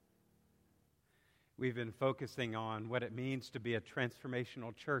We've been focusing on what it means to be a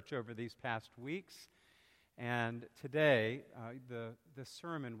transformational church over these past weeks. And today, the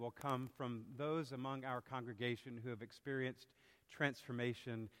sermon will come from those among our congregation who have experienced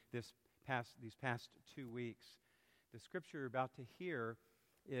transformation these past 2 weeks. The scripture you're about to hear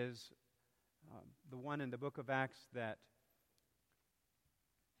is the one in the book of Acts that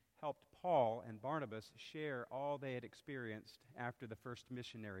helped Paul and Barnabas share all they had experienced after the first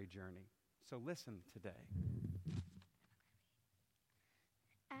missionary journey. So listen today.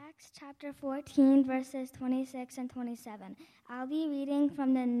 Acts chapter 14, verses 26 and 27. I'll be reading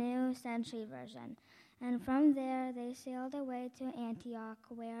from the New Century Version. And from there they sailed away to Antioch,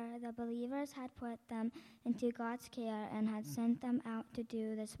 where the believers had put them into God's care and had sent them out to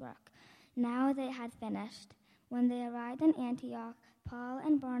do this work. Now they had finished. When they arrived in Antioch, Paul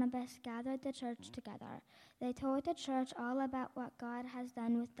and Barnabas gathered the church together. They told the church all about what God has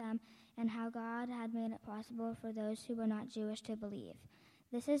done with them and how God had made it possible for those who were not Jewish to believe.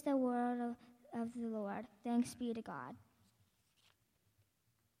 This is the word of the Lord. Thanks be to God.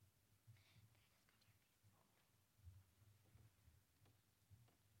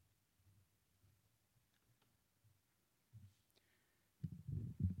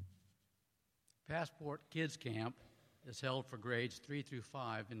 Passport Kids Camp is held for grades 3 through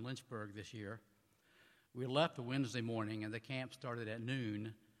 5 in Lynchburg this year. We left Wednesday morning, and the camp started at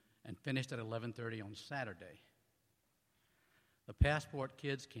noon and finished at 11:30 on Saturday. The Passport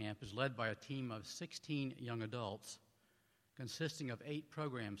Kids Camp is led by a team of 16 young adults consisting of 8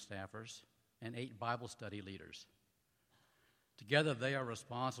 program staffers and 8 Bible study leaders. Together, they are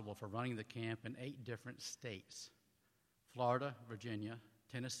responsible for running the camp in 8 different states: Florida, Virginia,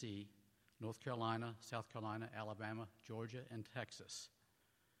 Tennessee, North Carolina, South Carolina, Alabama, Georgia, and Texas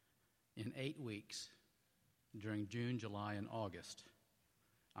in 8 weeks during June, July, and August.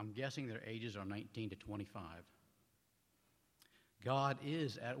 I'm guessing their ages are 19 to 25. God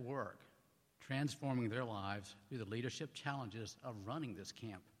is at work, transforming their lives through the leadership challenges of running this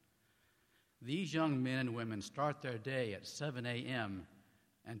camp. These young men and women start their day at 7 a.m.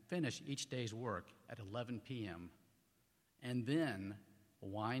 and finish each day's work at 11 p.m. and then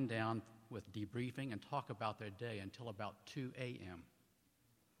wind down with debriefing and talk about their day until about 2 a.m.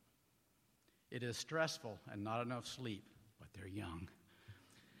 It is stressful and not enough sleep, but they're young.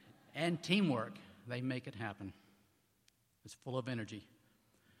 And teamwork, they make it happen. It's full of energy.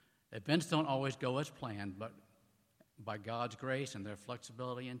 Events don't always go as planned, but by God's grace and their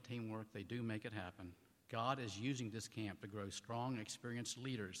flexibility and teamwork, they do make it happen. God is using this camp to grow strong, experienced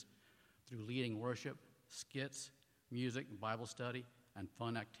leaders through leading worship, skits, music, Bible study, and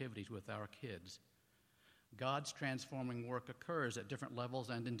fun activities with our kids. God's transforming work occurs at different levels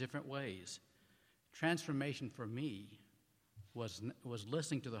and in different ways. Transformation for me was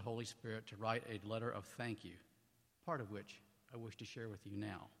listening to the Holy Spirit to write a letter of thank you, part of which I wish to share with you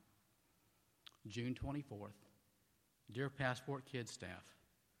now. June 24th. Dear Passport Kids staff,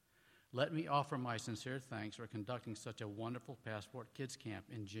 let me offer my sincere thanks for conducting such a wonderful Passport Kids Camp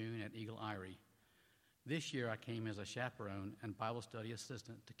in June at Eagle Eyrie. This year I came as a chaperone and Bible study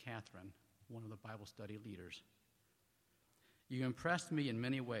assistant to Catherine, one of the Bible study leaders. You impressed me in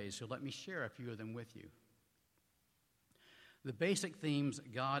many ways, so let me share a few of them with you. The basic themes: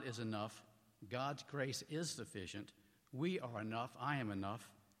 God is enough, God's grace is sufficient, we are enough, I am enough,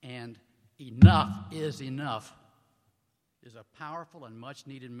 and enough is enough is a powerful and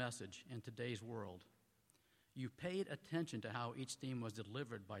much-needed message in today's world. You paid attention to how each theme was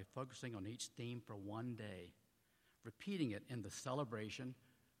delivered by focusing on each theme for one day, repeating it in the celebration,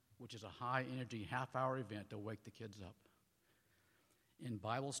 which is a high-energy half-hour event to wake the kids up, in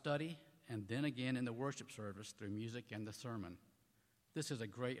Bible study, and then again in the worship service through music and the sermon. This is a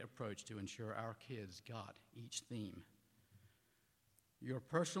great approach to ensure our kids got each theme. Your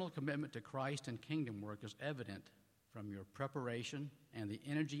personal commitment to Christ and kingdom work is evident from your preparation and the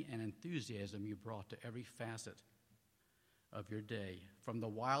energy and enthusiasm you brought to every facet of your day, from the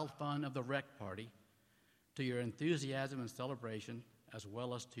wild fun of the rec party to your enthusiasm and celebration, as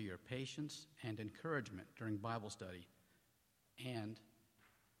well as to your patience and encouragement during Bible study. And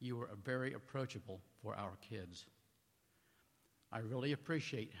you were very approachable for our kids. I really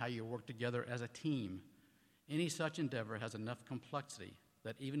appreciate how you work together as a team. Any such endeavor has enough complexity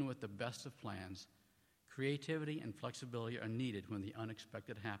that even with the best of plans, creativity and flexibility are needed when the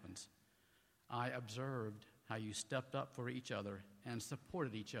unexpected happens. I observed how you stepped up for each other and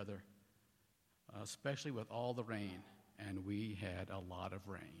supported each other, especially with all the rain, and we had a lot of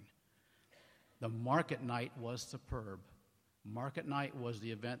rain. The market night was superb. Market night was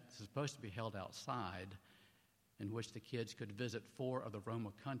the event supposed to be held outside, in which the kids could visit 4 of the Roma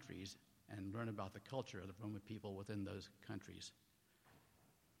countries and learn about the culture of the Roma people within those countries.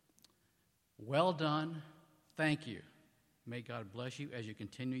 Well done. Thank you. May God bless you as you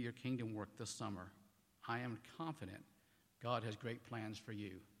continue your kingdom work this summer. I am confident God has great plans for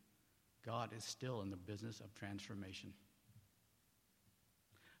you. God is still in the business of transformation.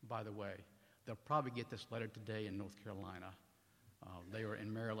 By the way, they'll probably get this letter today in North Carolina. They were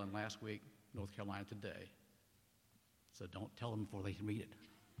in Maryland last week, North Carolina today. So don't tell them before they read it.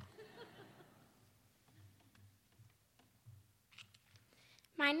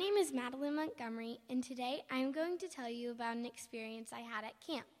 My name is Madeline Montgomery, and today I'm going to tell you about an experience I had at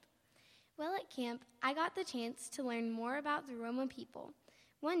camp. Well, at camp, I got the chance to learn more about the Roma people.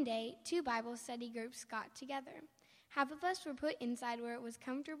 One day, 2 Bible study groups got together. Half of us were put inside where it was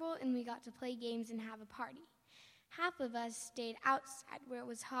comfortable and we got to play games and have a party. Half of us stayed outside where it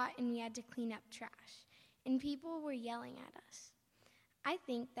was hot and we had to clean up trash, and people were yelling at us. I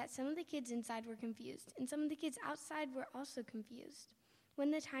think that some of the kids inside were confused, and some of the kids outside were also confused. When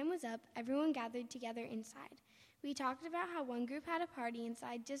the time was up, everyone gathered together inside. We talked about how one group had a party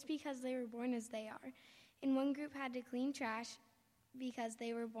inside just because they were born as they are, and one group had to clean trash because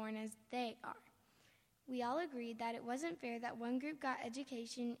they were born as they are. We all agreed that it wasn't fair that one group got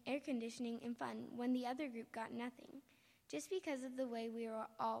education, air conditioning, and fun when the other group got nothing, just because of the way we were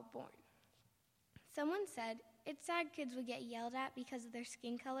all born. Someone said, it's sad kids would get yelled at because of their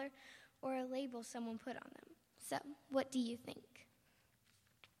skin color or a label someone put on them. So, what do you think?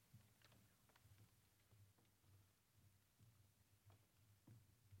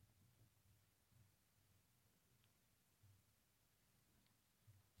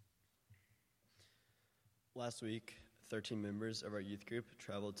 Last week, 13 members of our youth group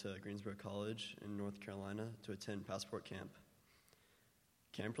traveled to Greensboro College in North Carolina to attend Passport Camp.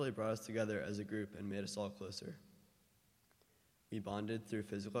 Camp really brought us together as a group and made us all closer. We bonded through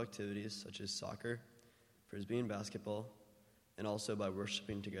physical activities such as soccer, frisbee, and basketball, and also by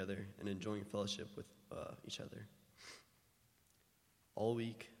worshiping together and enjoying fellowship with each other. All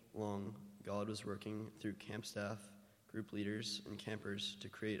week long, God was working through camp staff, group leaders, and campers to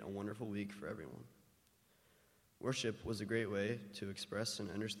create a wonderful week for everyone. Worship was a great way to express and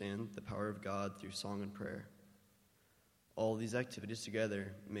understand the power of God through song and prayer. All these activities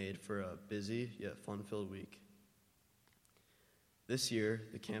together made for a busy yet fun-filled week. This year,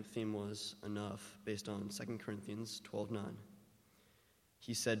 the camp theme was enough, based on 2 Corinthians 12:9.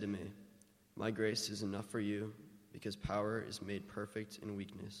 He said to me, "My grace is enough for you, because power is made perfect in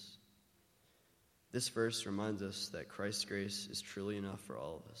weakness." This verse reminds us that Christ's grace is truly enough for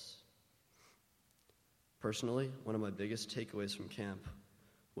all of us. Personally, one of my biggest takeaways from camp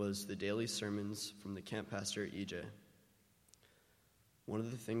was the daily sermons from the camp pastor, EJ. One of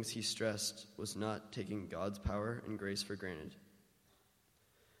the things he stressed was not taking God's power and grace for granted.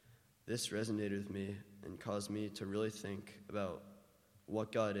 This resonated with me and caused me to really think about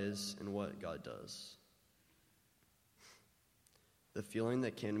what God is and what God does. The feeling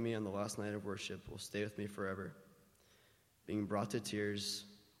that came to me on the last night of worship will stay with me forever, being brought to tears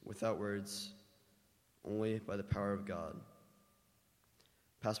without words, only by the power of God.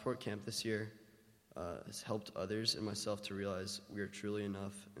 Passport Camp this year has helped others and myself to realize we are truly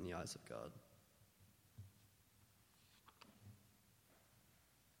enough in the eyes of God.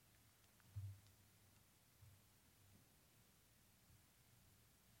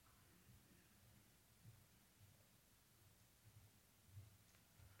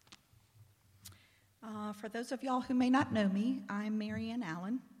 For those of y'all who may not know me, I'm Mary Ann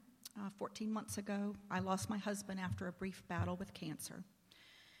Allen. 14 months ago, I lost my husband after a brief battle with cancer.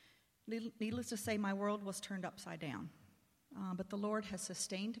 Needless to say, my world was turned upside down. But the Lord has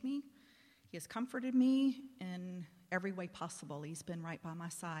sustained me. He has comforted me in every way possible. He's been right by my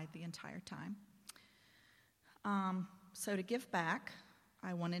side the entire time. So to give back,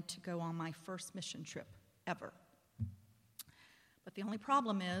 I wanted to go on my first mission trip ever. But the only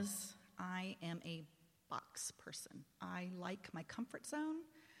problem is I am a box person. I like my comfort zone.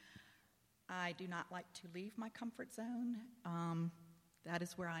 I do not like to leave my comfort zone. That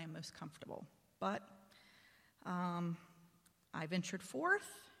is where I am most comfortable. But I ventured forth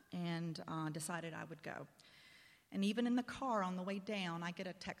and decided I would go. And even in the car on the way down, I get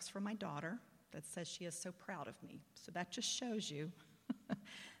a text from my daughter that says she is so proud of me. So that just shows you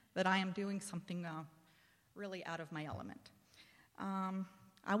that I am doing something really out of my element.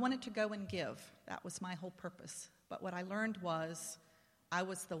 I wanted to go and give. That was my whole purpose. But what I learned was I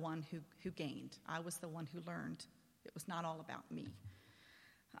was the one who gained. I was the one who learned. It was not all about me.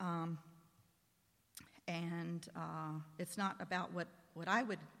 And it's not about what I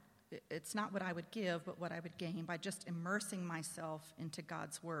would it's not what I would give, but what I would gain by just immersing myself into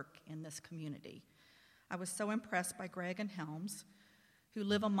God's work in this community. I was so impressed by Greg and Helms, who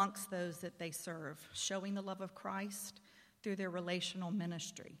live amongst those that they serve, showing the love of Christ through their relational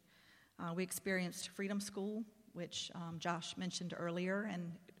ministry. We experienced Freedom School, which Josh mentioned earlier,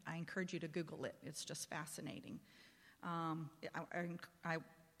 and I encourage you to Google it. It's just fascinating. I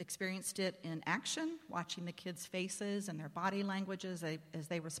experienced it in action, watching the kids' faces and their body languages as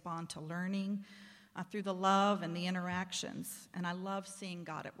they respond to learning through the love and the interactions. And I love seeing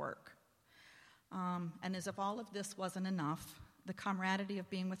God at work. And as if all of this wasn't enough, the camaraderie of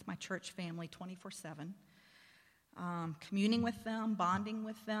being with my church family 24/7, communing with them, bonding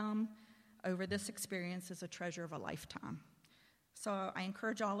with them over this experience is a treasure of a lifetime. So I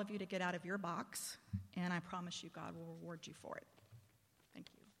encourage all of you to get out of your box, and I promise you God will reward you for it. Thank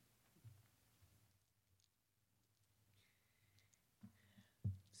you.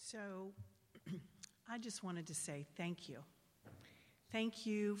 So I just wanted to say thank you. Thank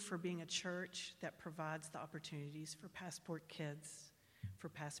you for being a church that provides the opportunities for Passport kids, for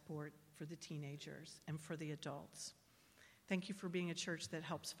Passport, for the teenagers, and for the adults. Thank you for being a church that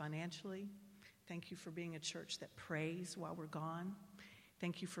helps financially. Thank you for being a church that prays while we're gone.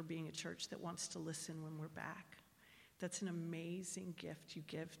 Thank you for being a church that wants to listen when we're back. That's an amazing gift you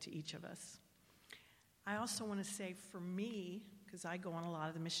give to each of us. I also want to say for me, because I go on a lot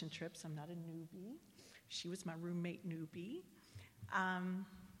of the mission trips, I'm not a newbie. She was my roommate newbie.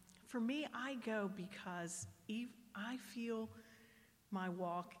 For me, I go because I feel my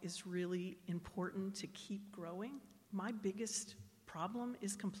walk is really important to keep growing. My biggest problem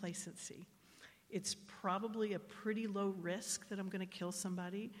is complacency. It's probably a pretty low risk that I'm going to kill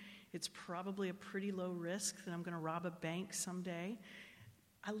somebody. It's probably a pretty low risk that I'm going to rob a bank someday.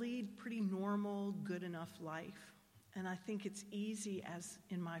 I lead pretty normal, good enough life. And I think it's easy, as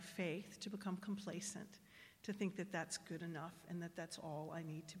in my faith, to become complacent, to think that that's good enough and that that's all I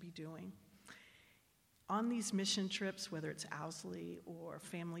need to be doing. On these mission trips, whether it's Owsley or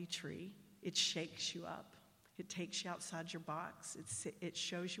Family Tree, it shakes you up. It takes you outside your box. It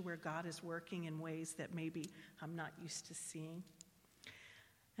shows you where God is working in ways that maybe I'm not used to seeing.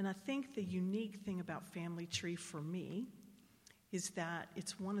 And I think the unique thing about Family Tree for me is that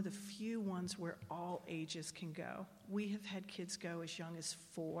it's one of the few ones where all ages can go. We have had kids go as young as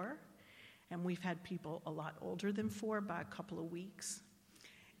 4, and we've had people a lot older than 4 by a couple of weeks.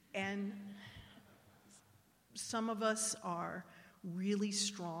 And some of us are really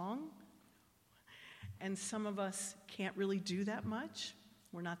strong, and some of us can't really do that much.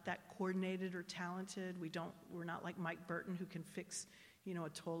 We're not that coordinated or talented. We're not like Mike Burton, who can fix, a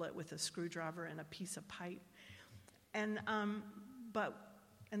toilet with a screwdriver and a piece of pipe. And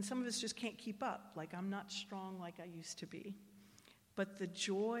some of us just can't keep up. Like, I'm not strong like I used to be. But the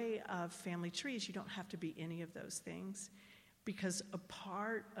joy of Family Tree is you don't have to be any of those things, because a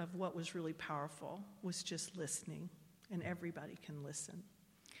part of what was really powerful was just listening, and everybody can listen.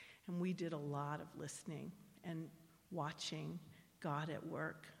 And we did a lot of listening and watching God at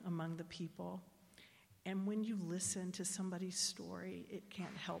work among the people. And when you listen to somebody's story, it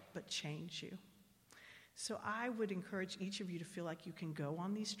can't help but change you. So I would encourage each of you to feel like you can go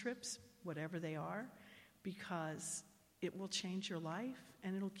on these trips, whatever they are, because it will change your life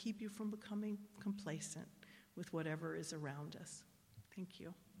and it'll keep you from becoming complacent with whatever is around us. Thank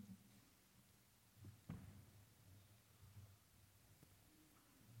you.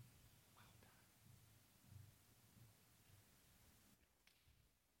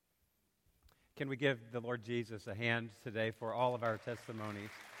 Can we give the Lord Jesus a hand today for all of our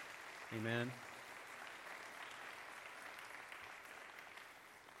testimonies? Amen.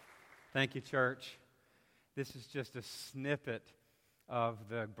 Thank you, church. This is just a snippet of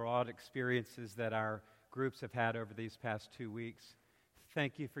the broad experiences that our groups have had over these past 2 weeks.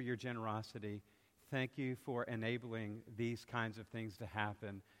 Thank you for your generosity. Thank you for enabling these kinds of things to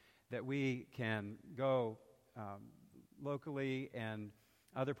happen, that we can go locally and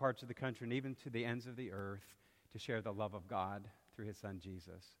other parts of the country and even to the ends of the earth to share the love of God through his son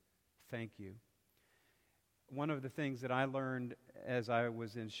Jesus. Thank you. One of the things that I learned as I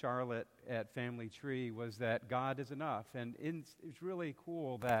was in Charlotte at Family Tree was that God is enough. And it's really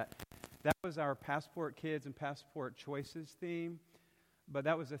cool that was our Passport Kids and Passport Choices theme, but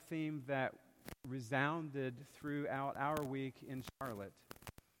that was a theme that resounded throughout our week in Charlotte.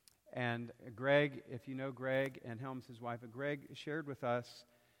 And Greg, if you know Greg and Helms, his wife, Greg shared with us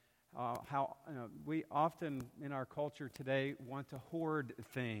how we often in our culture today want to hoard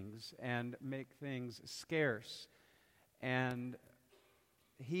things and make things scarce. And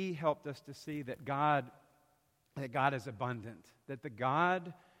he helped us to see that God is abundant, that the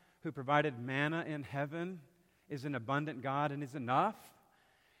God who provided manna in heaven is an abundant God and is enough,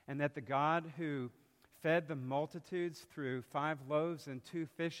 and that the God who fed the multitudes through 5 loaves and 2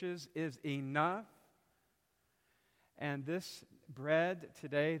 fishes is enough. And this bread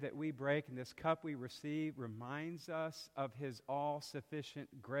today that we break and this cup we receive reminds us of His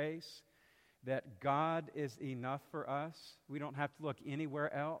all-sufficient grace, that God is enough for us. We don't have to look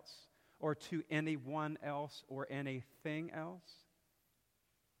anywhere else or to anyone else or anything else.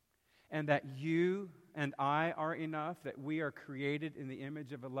 And that you and I are enough, that we are created in the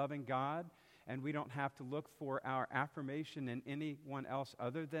image of a loving God, and we don't have to look for our affirmation in anyone else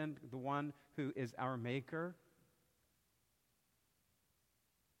other than the one who is our Maker.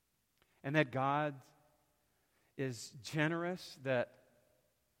 And that God is generous, that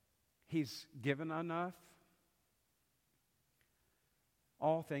He's given enough.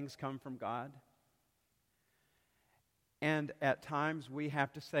 All things come from God. And at times we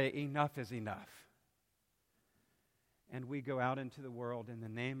have to say, enough is enough. And we go out into the world in the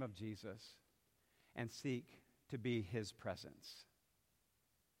name of Jesus and seek to be His presence.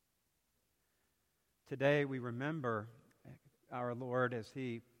 Today we remember our Lord as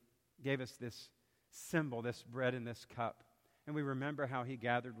He gave us this symbol, this bread and this cup. And we remember how He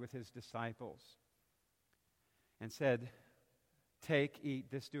gathered with His disciples and said, "Take, eat,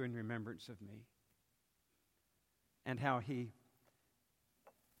 this do in remembrance of me." And how He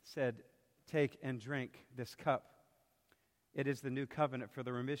said, "Take and drink this cup. It is the new covenant for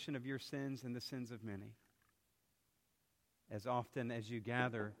the remission of your sins and the sins of many. As often as you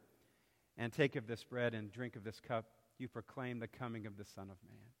gather and take of this bread and drink of this cup, you proclaim the coming of the Son of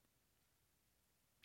Man."